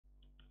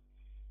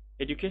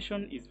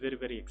Education is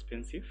very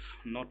expensive,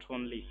 not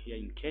only here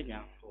in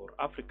Kenya or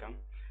Africa,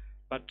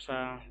 but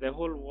the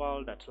whole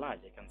world at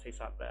large. I can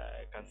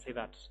say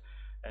that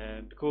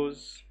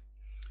because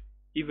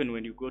even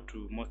when you go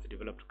to most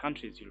developed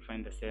countries, you'll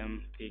find the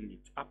same thing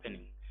is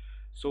happening.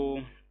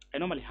 So I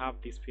normally have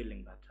this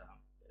feeling that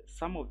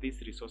some of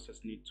these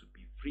resources need to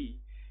be free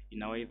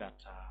in a way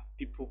that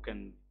people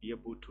can be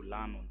able to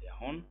learn on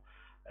their own,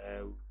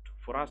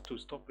 for us to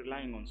stop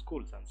relying on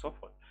schools and so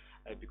forth.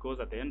 Because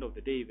at the end of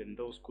the day, even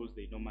those schools,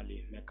 they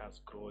normally make us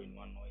grow in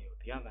one way or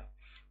the other,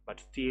 but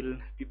still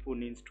people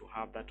needs to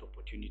have that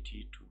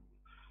opportunity to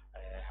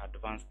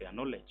advance their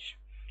knowledge.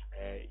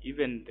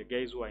 Even the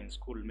guys who are in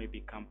school,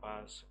 maybe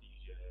campus,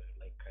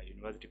 like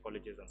university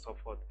colleges and so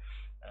forth,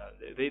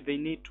 they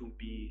need to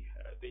be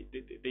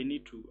they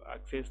need to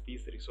access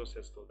these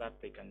resources so that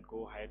they can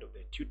go ahead of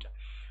the tutor.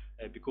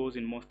 Because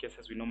in most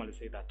cases we normally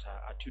say that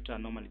a tutor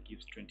normally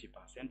gives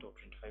 20% or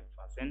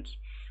 25%.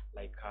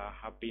 Like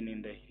I've been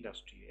in the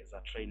industry as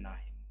a trainer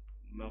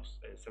in most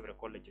several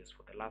colleges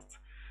for the last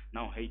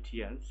now 8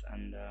 years,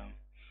 and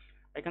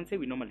I can say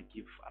we normally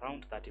give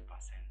around 30%.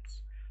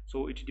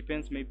 So it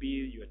depends, maybe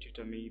your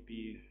tutor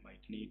maybe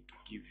might need to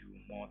give you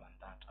more than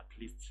that, at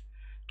least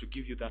to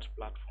give you that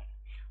platform.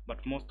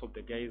 But most of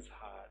the guys,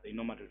 they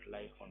normally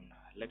rely on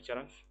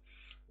lecturers,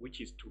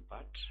 which is too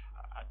bad.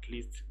 At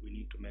least we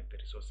need to make the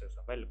resources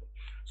available.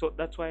 So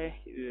that's why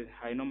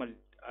I normally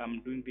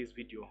am doing this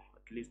video,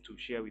 at least to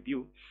share with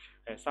you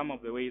some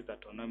of the ways that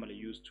I normally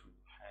use to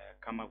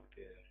come up with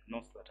the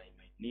notes that I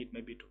might need,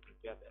 maybe to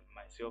prepare them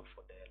myself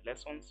for the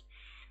lessons,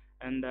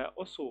 and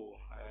also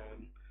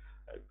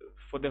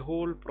for the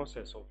whole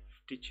process of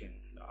teaching.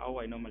 How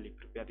I normally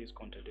prepare this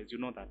content is, you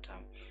know that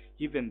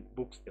even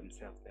books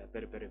themselves, they are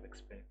very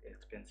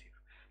expensive.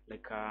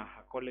 Like a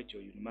college or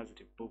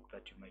university book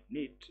that you might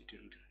need, it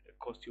will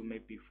cost you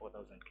maybe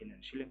 4,000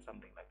 Kenyan shillings,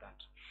 something like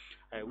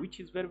that,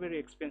 which is very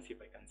expensive,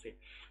 I can say.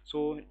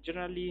 So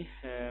generally,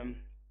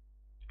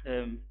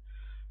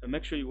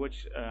 make sure you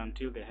watch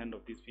until the end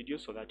of this video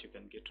so that you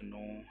can get to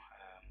know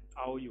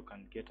how you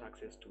can get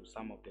access to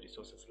some of the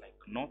resources like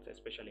notes,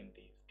 especially in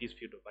this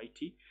field of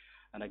IT,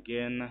 and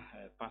again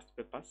past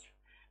papers,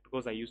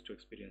 because I used to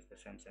experience the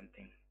same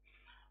thing.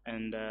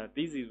 And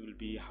this will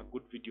be a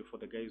good video for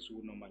the guys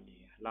who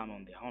normally learn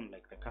on their own,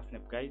 like the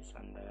KASNEB guys,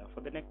 and for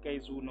the next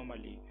guys who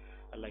normally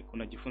like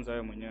unajifunza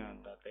wewe mwenyewe,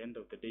 and at the end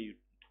of the day you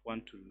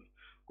want to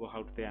go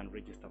out there and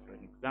register for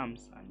an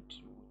exams and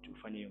to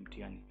fanya hiyo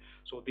mtihani.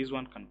 So this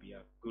one can be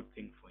a good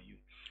thing for you.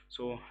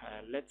 So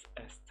let's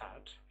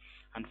start.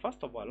 And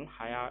first of all,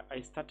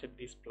 I started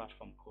this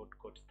platform called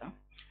Codesta,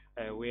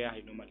 where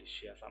I normally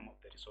share some of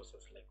the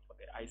resources, like for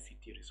the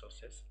ICT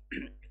resources.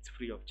 It's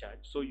free of charge,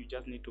 so you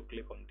just need to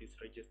click on this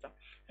register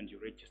and you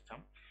register.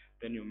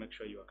 Then you make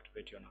sure you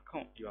activate your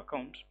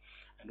account,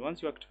 and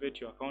once you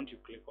activate your account, you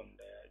click on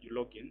you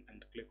log in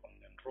and click on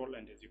enroll.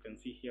 And as you can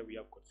see here, we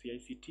have got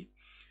CICT,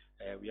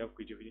 we have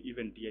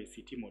even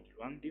DICT module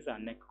 1. These are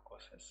KNEC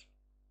courses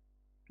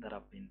that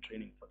I've been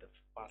training for the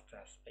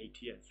past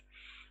 8 years,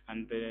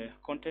 and the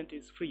content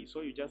is free,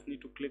 so you just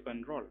need to click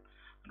enroll.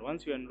 And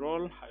once you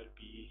enroll, I'll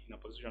be in a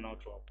position now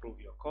to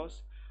approve your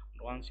course.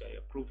 And once you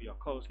approve your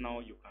course, now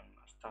you can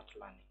start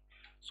learning.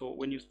 So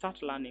when you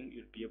start learning,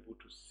 you'll be able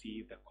to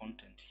see the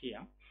content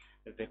here.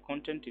 The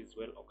content is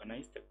well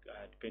organized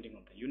depending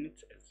on the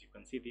units. As you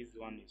can see, this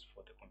one is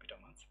for the computer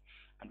maths,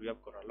 and we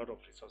have got a lot of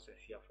resources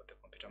here for the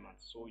computer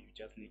maths. So you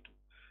just need to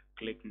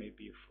click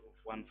maybe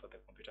one for the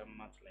computer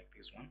maths, like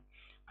this one,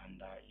 and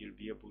you'll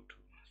be able to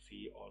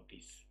see all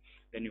this.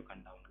 Then you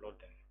can download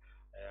them.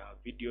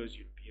 Videos,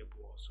 you'll be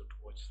able also to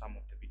watch some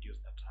of the videos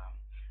that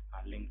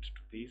are linked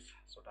to this,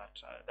 so that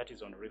that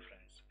is on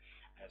reference,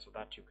 so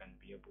that you can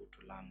be able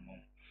to learn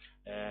more.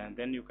 And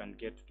then you can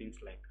get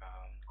things like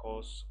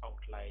course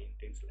outline,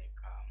 things like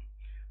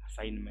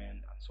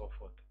assignment and so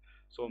forth.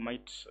 So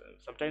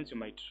sometimes you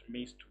might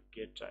miss to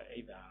get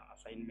either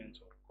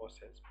assignments or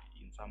courses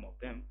in some of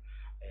them,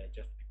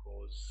 just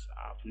because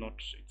I've not,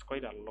 it's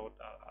quite a lot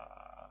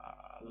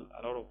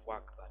of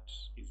work that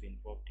is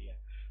involved here.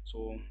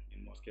 So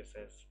in most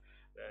cases,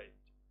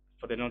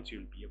 for the notes,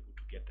 you'll be able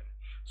to get them.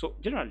 So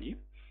generally,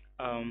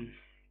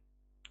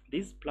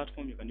 this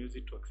platform, you can use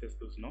it to access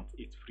those notes.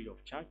 It's free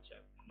of charge.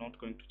 I'm not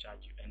going to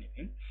charge you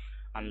anything,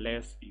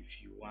 unless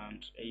if you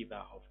want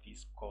either of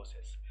these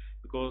courses,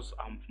 because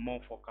I'm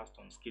more focused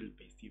on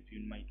skill-based. If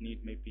you might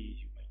need, maybe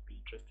you might be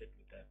interested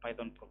with the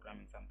Python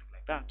programming, something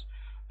like that,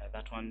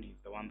 that one is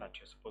the one that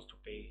you're supposed to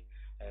pay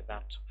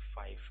that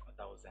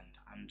 5,000,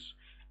 and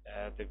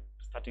the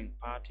starting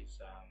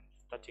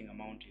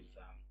amount is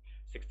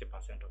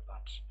 60% of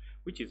that,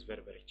 which is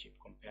very cheap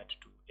compared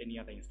to any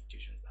other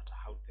institutions that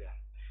are out there.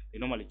 They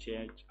normally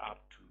charge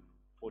up to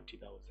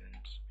 40,000.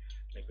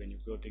 Like when you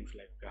go things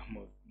like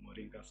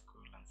Moringa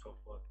School and so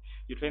forth,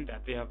 you find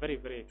that they are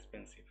very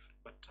expensive.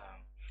 But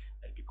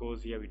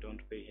because here we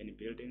don't pay any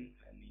building,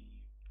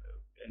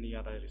 any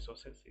other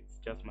resources, it's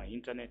just my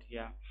internet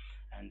here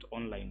and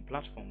online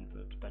platform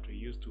that we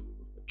use to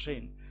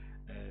train.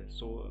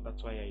 So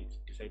that's why I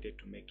decided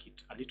to make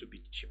it a little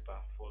bit cheaper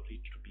for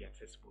it to be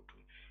accessible to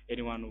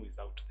anyone who is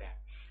out there.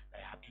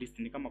 At least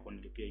ni kama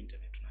kunilipia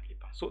internet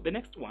unalipa. So the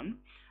next one,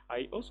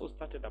 I also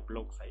started a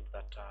blog site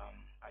that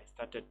I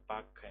started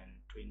back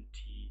in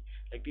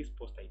like this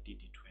post I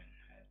did it when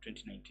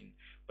 2019,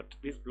 but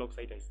this blog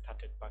site I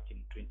started back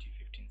in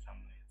 2015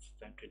 somewhere,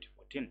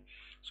 2014.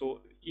 So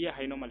here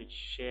I normally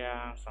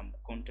share some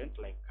content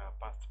like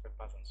past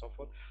papers and so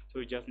forth. So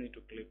you just need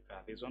to click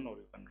this one, or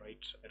you can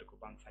write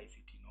Ecobank's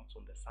ICT notes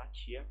on the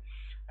search here,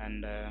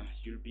 and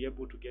you'll be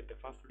able to get the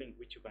first link,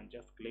 which you can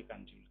just click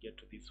and you'll get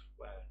to this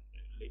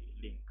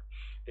link.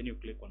 Then you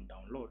click on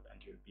download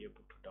and you'll be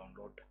able to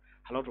download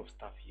a lot of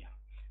stuff here.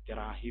 There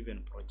are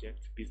even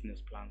projects,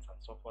 business plans and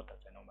so forth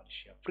that I normally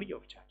share free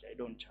of charge. I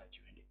don't charge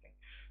you anything,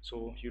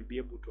 so you'll be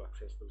able to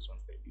access those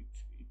ones.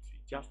 It's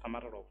just a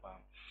matter of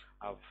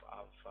I've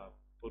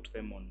put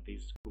them on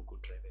this Google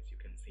Drive, as you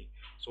can see.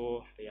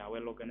 So they are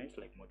well organized,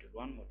 like module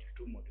 1, module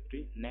 2, module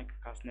 3, KNEC,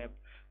 KASNEB,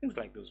 things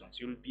like those ones.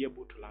 You'll be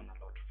able to learn a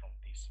lot from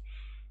this.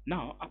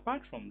 Now,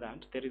 apart from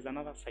that, there is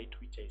another site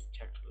which I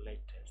checked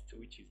latest,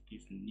 which is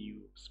this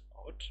new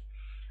spot,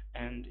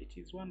 and it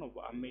is one of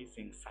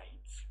amazing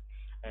sites.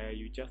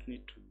 You just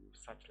need to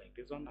search like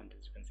this one, and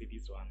as you can see,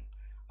 this one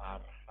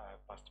are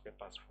past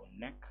papers for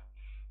KNEC,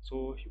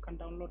 so you can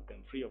download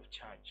them free of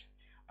charge.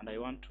 And I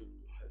want to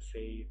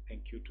say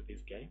thank you to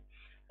this guy.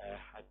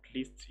 At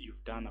least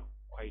you've done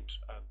quite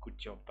a good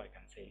job, I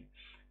can say.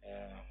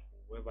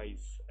 Whoever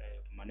is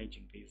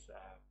managing this,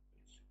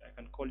 I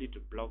can call it a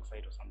blog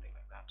site or something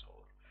like that,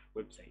 or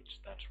website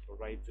that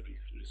provides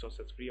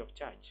resources free of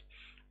charge.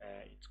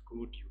 It's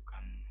good. You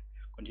can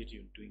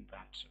continue doing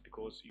that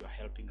because you are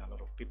helping a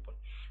lot of people.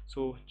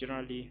 So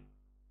generally,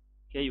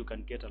 here you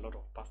can get a lot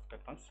of past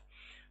papers.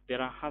 There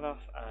are others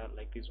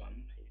like this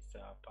one. It's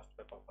a past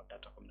paper for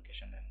data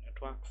communication and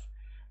networks.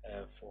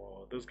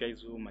 For those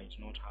guys who might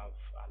not have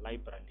a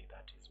library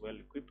that is well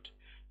equipped,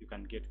 you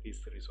can get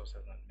these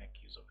resources and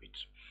make use of it.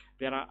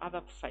 There are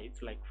other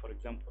sites, like for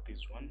example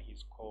this one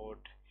is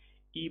called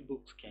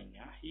eBooks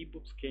Kenya.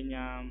 eBooks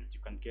Kenya, you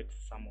can get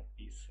some of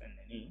these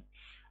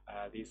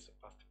these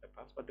past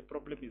papers, but the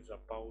problem is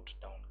about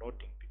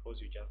downloading,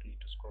 because you just need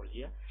to scroll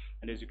here,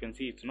 and as you can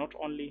see, it's not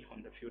only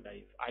on the field of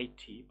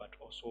IT but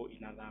also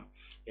in other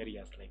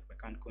areas like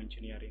mechanical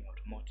engineering,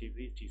 automotive,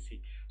 etc.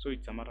 So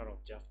it's a matter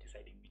of just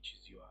deciding which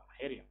is your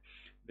area.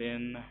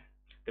 Then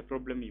the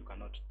problem, you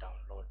cannot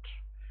download,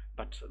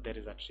 but there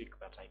is a trick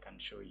that I can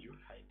show you.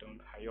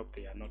 I hope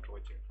they are not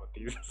watching for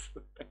this.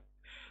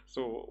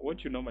 So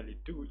what you normally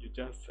do, you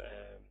just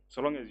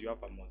so long as you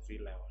have a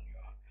Mozilla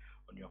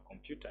on your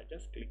computer,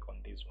 just click on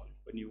this one.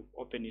 When you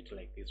open it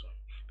like this one,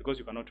 because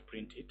you cannot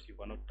print it, you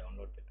cannot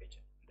download the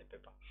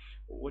paper.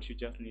 What you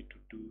just need to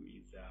do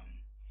is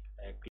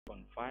click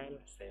on File,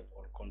 Save,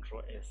 or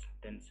Control S,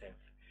 then Save.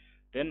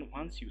 Then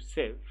once you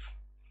save,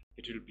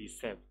 it will be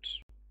saved.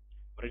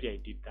 Already I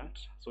did that,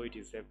 so it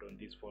is saved on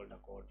this folder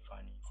called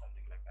Funny,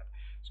 something like that.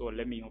 So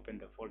let me open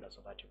the folder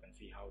so that you can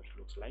see how it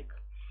looks like.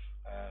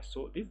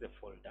 So this is the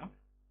folder,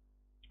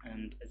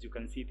 and as you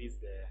can see, this is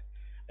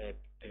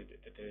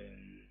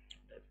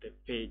the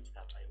page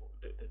that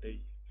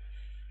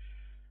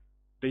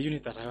the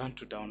unit that I want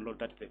to download,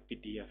 that is the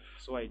PDF.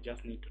 So I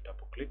just need to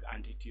double click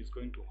and it is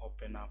going to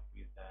open up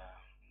with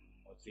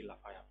Mozilla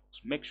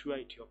Firefox. Make sure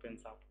it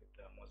opens up with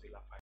Mozilla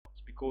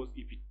Firefox, because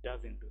if it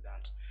doesn't do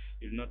that,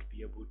 you'll not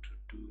be able to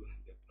do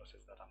the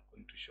process that I'm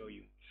going to show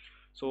you.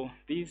 So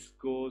this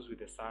goes with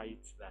the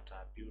sites that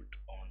are built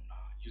on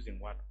using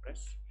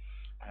WordPress,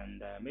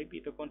 and maybe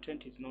the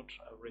content is not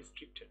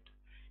restricted.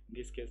 In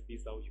this case,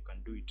 this is how you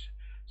can do it.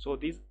 So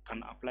this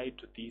can apply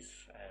to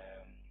this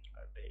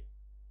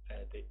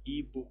the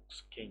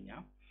eBooks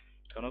Kenya.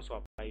 It can also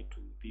apply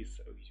to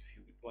this if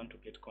you want to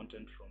get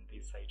content from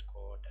this site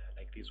called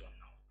like this one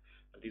now.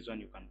 This one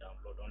you can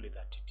download, only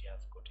that it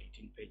has got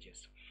 18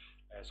 pages.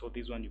 So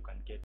this one you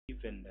can get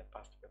even the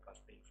past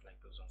papers, things like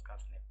those ones,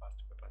 KASNEB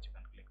past papers, you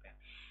can click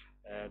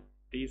there.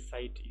 This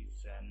site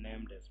is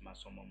named as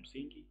Masomo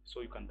Msingi, so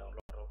you can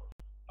download a lot of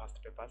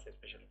past papers,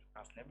 especially for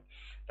KASNEB.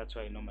 That's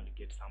why I normally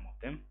get some of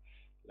them.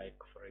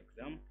 Like for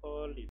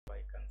example, if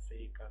I can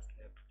say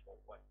KASNEB for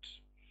what,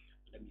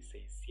 let me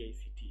say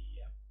CICT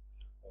here,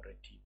 or a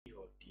TB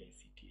or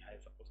DICT.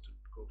 I'm supposed to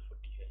go for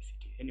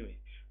DICT anyway,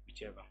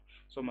 whichever.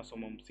 So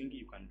Masomo Msingi,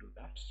 you can do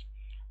that.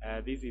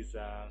 This is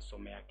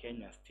Somea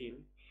Kenya still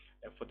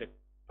for the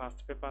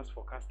past papers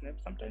for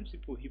KASNEB. Sometimes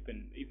people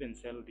even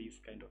sell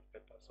these kind of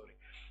papers, sorry,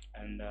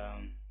 and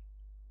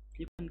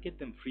you can get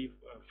them free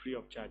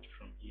of charge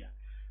from here,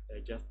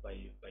 just by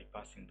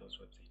passing those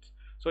websites.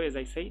 So as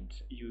I said,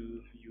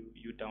 you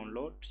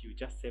download, you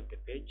just save the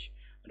page,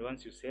 and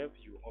once you save,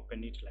 you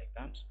open it like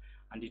that,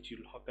 and it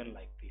will open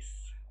like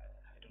this.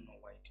 I don't know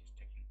why it is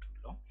taking too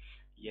long.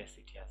 Yes,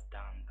 it has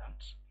done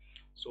that.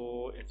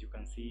 So as you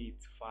can see,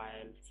 it's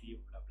file, see,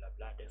 blah blah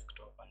blah,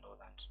 desktop and all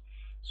that.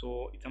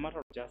 So it's a matter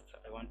of just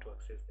I want to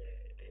access the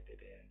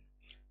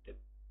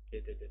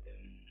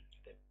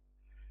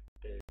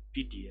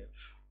PDF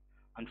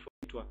and for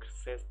me to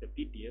access the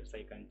PDFs,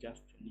 I can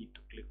just need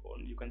to click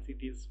on, you can see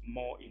this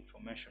more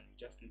information, you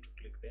just need to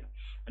click there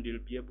and you'll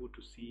be able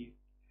to see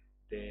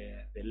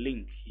the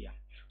link here.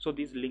 So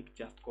this link,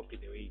 just copy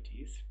the way it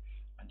is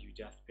and you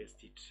just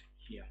paste it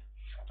here,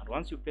 and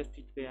once you paste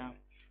it there,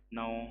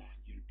 now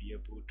you'll be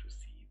able to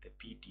see the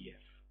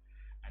PDF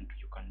and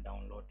you can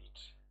download it.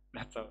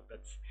 That's how,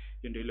 that's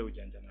ile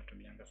ujanja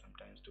natumianga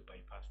sometimes to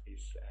bypass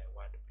this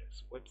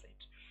WordPress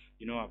website.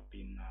 You know, I've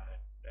been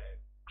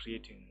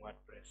creating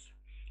WordPress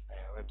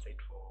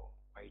website for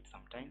quite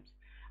some times,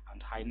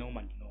 and I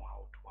normally know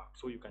how to work.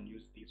 So you can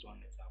use this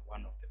one as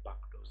one of the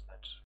backdoors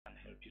that can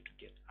help you to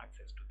get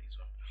access to this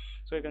one.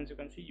 So you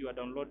can see you are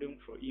downloading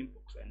for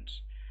inbox, and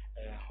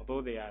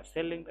although they are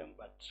selling them,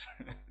 but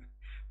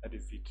that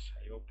is it.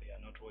 I hope they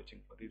are not watching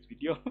for this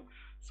video.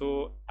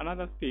 So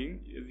another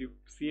thing is, you've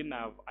seen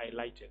I've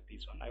highlighted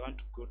this one. I want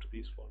to go to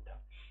this folder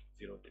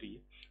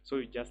 03. So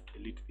you just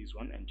delete this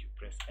one and you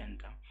press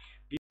enter.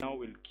 This now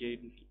will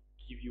give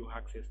you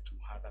access to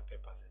other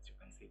papers, as you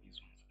can see these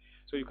ones.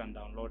 So you can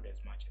download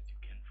as much as you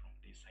can from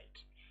this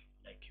site.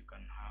 Like you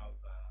can have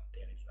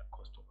there is a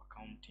cost of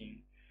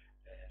accounting,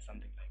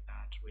 something like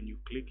that. When you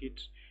click it,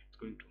 it's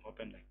going to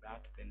open like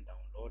that, then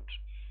download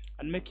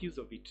and make use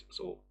of it.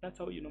 So that's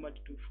how you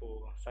normally do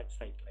for such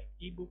sites like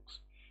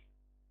ebooks,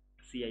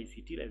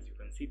 CICT. As you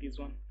can see, this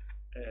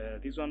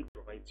one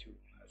provides you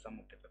some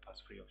of the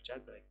papers free of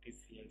charge, like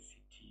this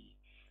CICT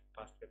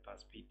past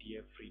papers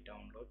PDF free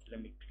downloads.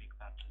 Let me click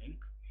that link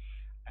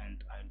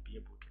and I'll be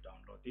able to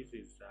download. This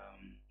is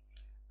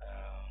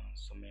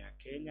Somea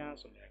Kenya.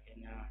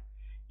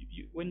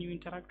 When you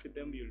interact with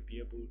them, you'll be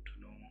able to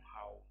know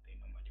how they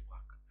normally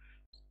work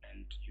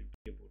and you'll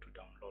be able to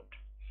download.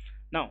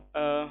 Now,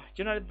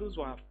 generally those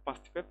will have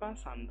past papers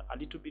and a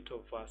little bit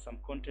of some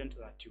content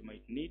that you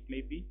might need,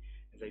 maybe,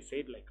 as I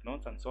said, like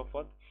notes and so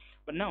forth.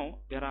 But now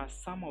there are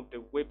some of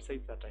the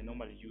websites that I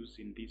normally use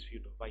in this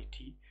field of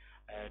IT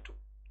to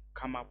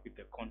come up with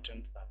the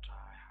content that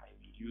I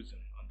will use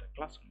on the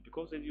classroom,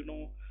 because as you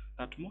know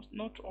that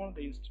not all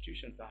the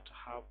institutions that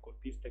have got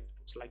these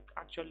textbooks, like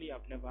actually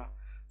I've never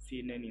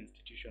seen any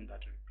institution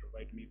that will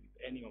provide me with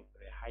any of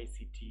the high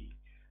city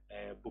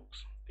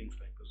books, things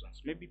like those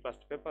ones. Maybe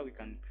past paper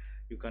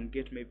you can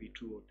get maybe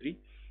 2 or 3,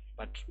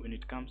 but when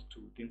it comes to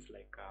things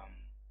like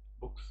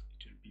books,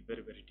 it will be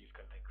very, very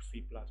difficult, like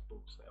C+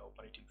 books,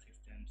 operating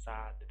systems,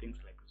 things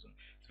like this one.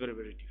 It's very,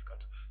 very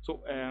difficult.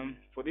 So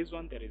for this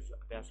one, there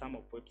are some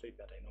of websites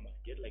that I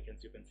normally get, like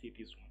as you can see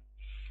this one.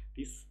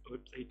 This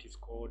website is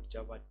called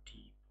Java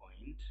T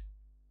Point,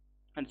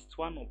 and it's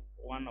one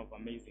of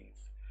amazing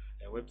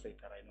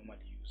websites that I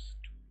normally use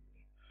to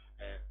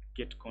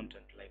get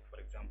content. Like for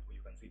example,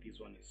 you can see this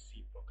one is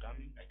C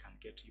programming. I can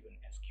get even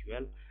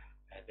SQL.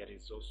 There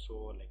is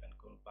also, like, I can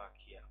go back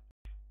here.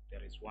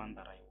 There is one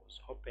that I was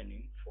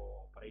opening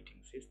for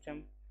operating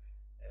system.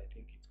 I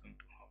think it's going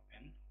to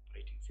open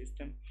operating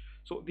system.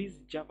 So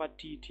this Java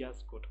T, it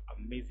has got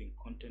amazing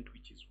content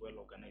which is well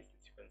organized,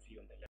 as you can see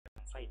on the left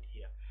hand side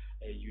here.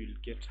 You will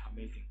get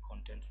amazing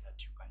content that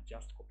you can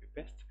just copy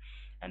paste,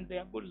 and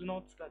there are good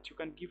notes that you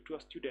can give to a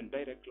student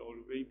directly, or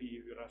maybe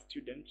if you're a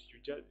student,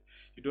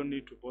 you don't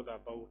need to bother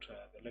about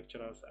the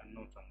lecturers and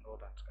notes and all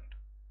that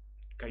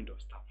kind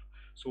of stuff.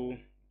 So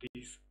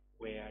this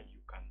where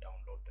you can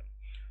download them.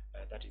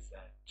 That is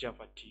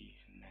Java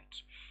T.net.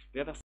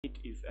 The other site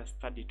is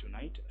Study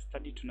Tonight.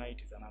 Study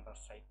Tonight is another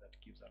site that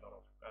gives a lot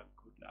of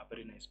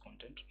very nice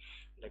content.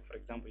 Like for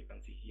example, you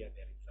can see here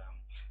there is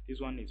this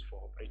one is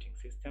for operating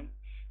system,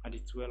 and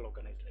it's well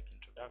organized, like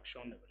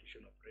introduction,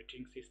 evolution of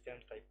operating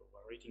systems, type of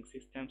operating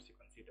systems. You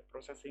can see the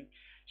processing,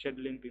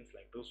 scheduling, things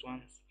like those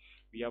ones.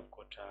 We have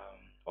got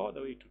all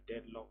the way to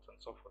deadlocks and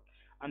so forth,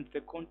 and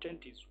the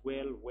content is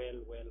well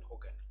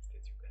organized,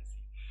 as you can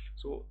see.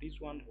 So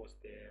this one was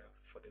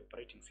for the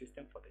operating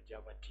system for the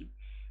Java T,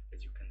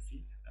 as you can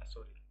see.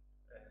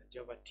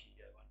 Java T,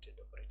 I wanted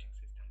operating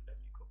system. Let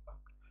me go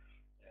back.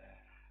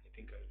 I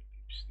think I'll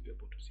be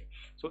able to see.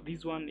 So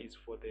this one is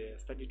for the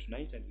Study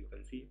Tonight, and you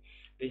can see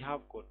they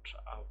have got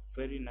a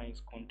very nice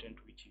content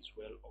which is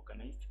well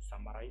organized,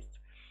 summarized,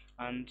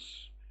 and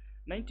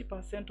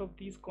 90% of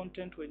this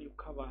content, when you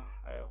cover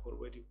or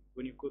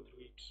when you go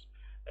through it,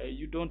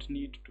 you don't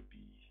need to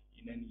be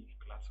in any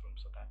classroom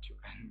so that you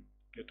can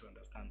get to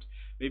understand.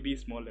 Maybe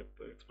small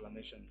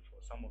explanation for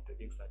some of the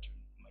things that you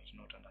might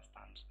not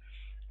understand,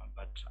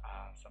 but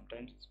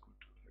sometimes it's good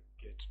to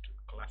get to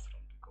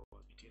classroom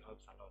because it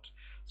helps a lot.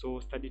 So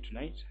Study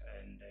Tonight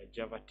and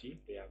Java T,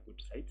 they are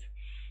good sites.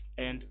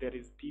 And there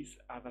is this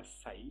other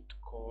site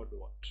called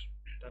what?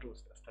 That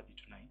was Study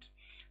Tonight.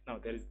 Now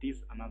there is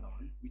this another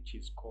one which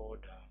is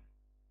called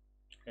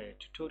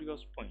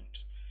Tutorials Point.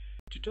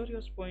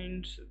 Tutorials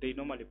Point, they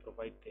normally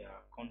provide their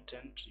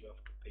content. You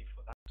have to pay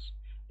for that,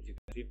 as you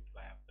can see,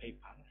 via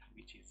PayPal,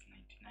 which is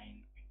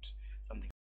 99 something.